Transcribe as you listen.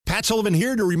Matt Sullivan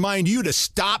here to remind you to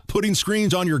stop putting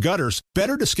screens on your gutters.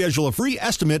 Better to schedule a free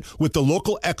estimate with the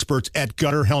local experts at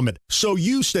Gutter Helmet so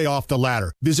you stay off the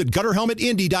ladder. Visit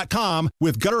GutterHelmetIndy.com.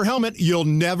 With Gutter Helmet, you'll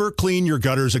never clean your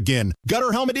gutters again.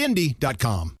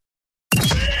 GutterHelmetIndy.com.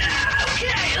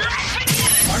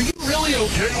 Are you really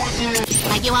okay with this?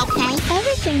 Are you okay?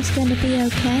 Everything's gonna be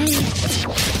okay.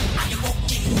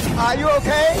 Are you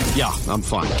okay? Yeah, I'm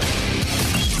fine.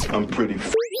 I'm pretty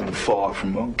far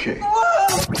from okay.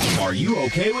 Are you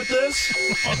okay with this?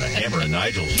 On the Hammer and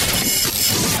Nigel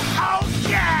Show.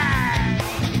 Okay!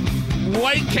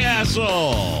 White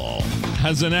Castle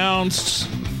has announced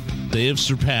they have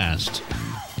surpassed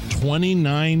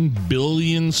 29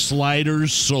 billion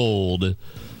sliders sold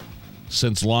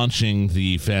since launching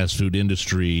the fast food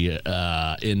industry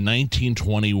in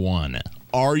 1921.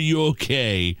 Are you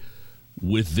okay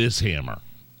with this, Hammer?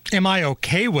 Am I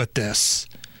okay with this?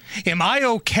 Am I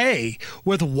okay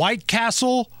with White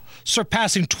Castle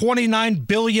surpassing 29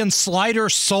 billion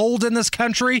sliders sold in this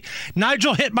country?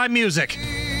 Nigel, hit my music.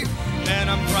 And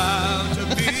I'm proud to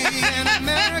be an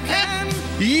American.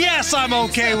 Yes, I'm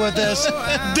okay with this.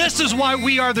 This is why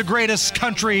we are the greatest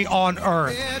country on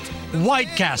earth.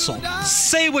 White Castle.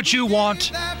 Say what you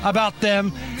want about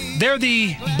them. They're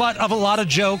the butt of a lot of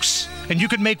jokes, and you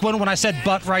could make one when I said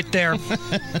butt right there.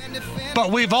 But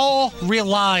we've all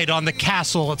relied on the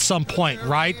castle at some point,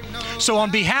 right? So on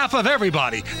behalf of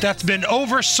everybody that's been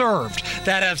overserved,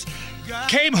 that has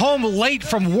came home late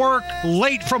from work,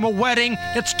 late from a wedding,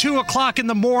 it's 2 o'clock in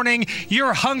the morning,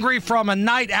 you're hungry from a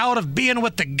night out of being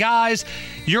with the guys,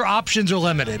 your options are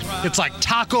limited. It's like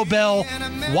Taco Bell,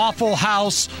 Waffle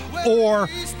House, or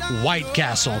White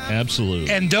Castle.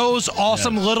 Absolutely. And those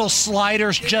awesome little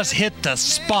sliders just hit the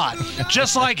spot.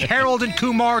 Just like Harold and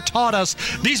Kumar taught us,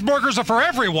 these burgers are for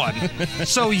everyone.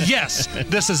 So yes,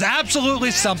 this is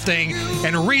absolutely something.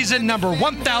 And reason number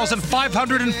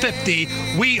 1,550,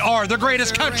 we are the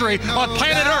greatest country on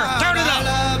planet Earth. Turn it up.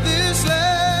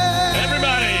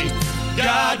 Everybody,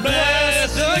 God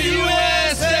bless the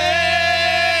USA.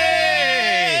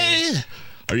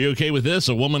 Are you okay with this?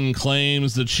 A woman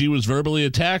claims that she was verbally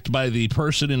attacked by the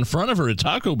person in front of her at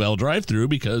Taco Bell drive-thru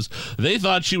because they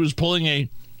thought she was pulling a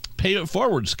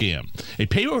pay-it-forward scam. A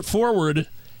pay-it-forward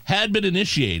had been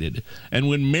initiated, and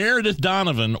when Meredith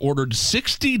Donovan ordered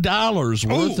 $60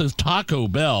 worth of Taco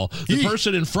Bell, the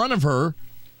person in front of her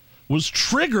was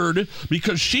triggered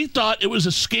because she thought it was a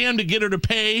scam to get her to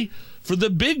pay for the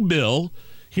big bill.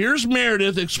 Here's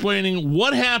Meredith explaining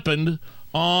what happened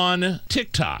on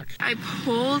TikTok. I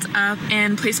pulled up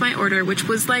and placed my order, which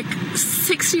was like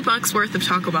 $60 worth of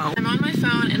Taco Bell. I'm on my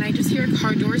phone and I just hear a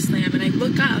car door slam, and I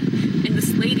look up and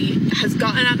this lady has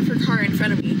gotten out of her car in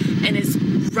front of me and is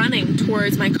running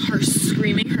towards my car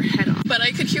screaming her head off. But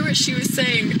I could hear what she was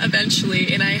saying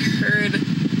eventually, and I heard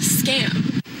scam.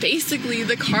 Basically,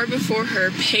 the car before her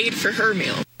paid for her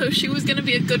meal. So she was going to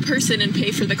be a good person and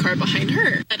pay for the car behind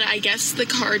her. But I guess the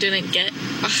car didn't get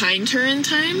behind her in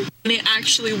time. And it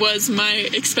actually was my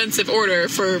expensive order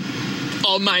for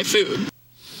all my food.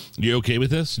 You okay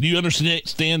with this? Do you understand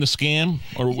the scam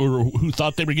or who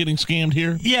thought they were getting scammed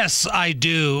here? Yes, I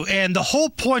do. And the whole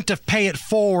point of Pay It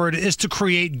Forward is to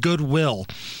create goodwill.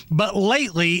 But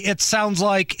lately, it sounds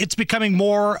like it's becoming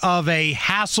more of a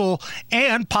hassle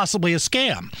and possibly a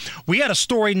scam. We had a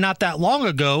story not that long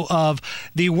ago of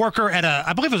the worker at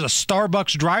I believe it was a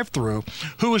Starbucks drive-thru,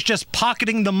 who was just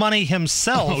pocketing the money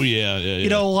himself. Oh, yeah. You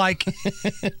know, like,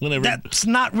 that's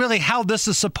not really how this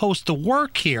is supposed to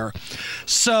work here.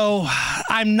 So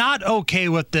I'm not okay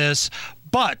with this,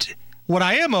 but what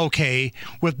I am okay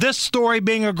with this story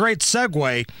being a great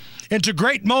segue into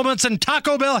great moments in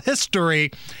Taco Bell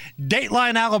history.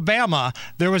 Dateline, Alabama,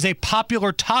 there was a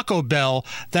popular Taco Bell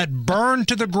that burned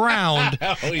to the ground,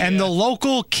 and the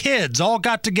local kids all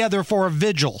got together for a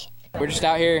vigil. We're just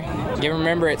out here giving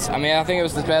remembrance. I mean, I think it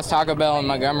was the best Taco Bell in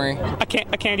Montgomery. I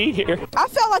can't eat here. I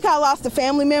felt like I lost a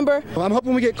family member. Well, I'm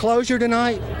hoping we get closure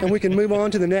tonight and we can move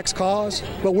on to the next cause.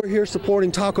 But we're here supporting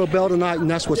Taco Bell tonight,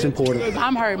 and that's what's important.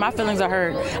 I'm hurt. My feelings are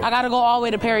hurt. I got to go all the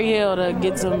way to Perry Hill to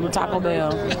get some Taco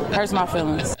Bell. Hurts my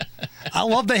feelings. I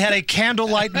love they had a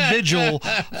candlelight vigil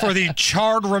for the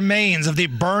charred remains of the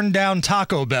burned down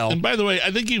Taco Bell. And by the way,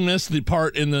 I think you missed the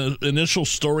part in the initial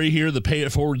story here, the Pay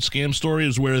It Forward scam story,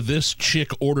 is where this chick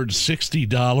ordered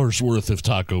 $60 worth of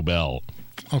Taco Bell.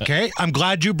 Okay, I'm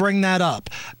glad you bring that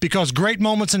up, because great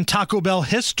moments in Taco Bell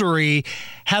history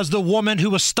has the woman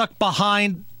who was stuck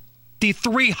behind the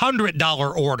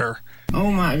 $300 order.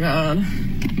 Oh my God.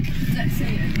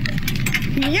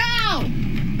 Yo,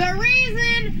 the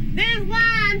reason this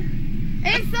line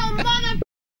is so long,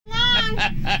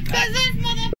 because this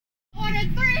ordered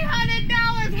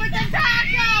 $300 worth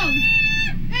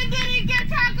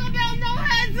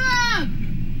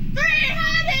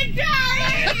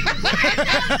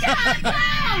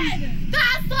tacos!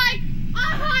 That's like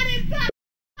 100 tacos!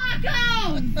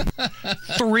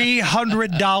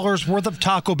 $300 worth of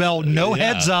Taco Bell, no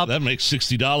heads up. That makes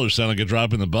 $60 sound like a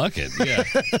drop in the bucket. Yeah.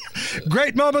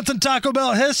 Great moments in Taco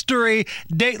Bell history.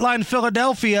 Dateline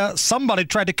Philadelphia, somebody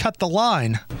tried to cut the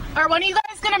line. Or when are you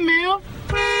guys gonna move?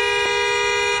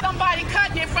 Somebody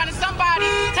cutting in front of somebody,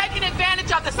 taking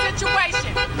advantage of the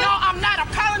situation. No, I'm not. I'm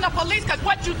calling the police because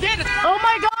what you did is... Oh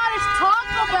my God, it's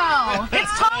Taco Bell.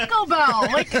 It's Taco Bell.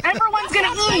 Like, everyone's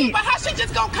gonna eat. But how she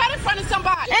just gonna cut in front of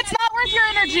somebody? It's not worth your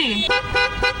energy.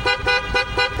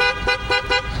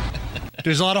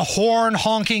 There's a lot of horn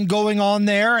honking going on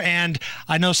there, and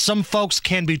I know some folks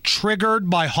can be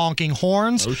triggered by honking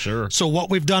horns. Oh, sure. So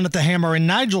what we've done at the Hammer and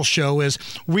Nigel show is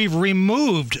we've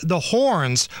removed the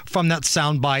horns from that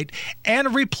soundbite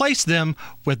and replaced them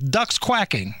with ducks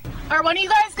quacking. Or when are you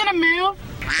guys gonna move?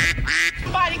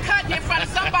 Somebody cutting in front of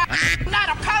somebody. Not,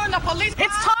 I'm calling the police.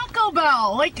 It's Taco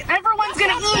Bell. Like, everyone's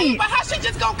gonna eat. But how she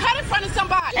just gonna cut in front of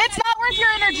somebody? It's not worth your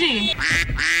energy.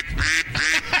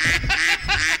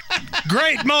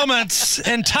 Great moments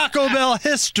in Taco Bell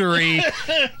history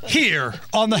here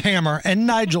on the Hammer and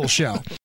Nigel show.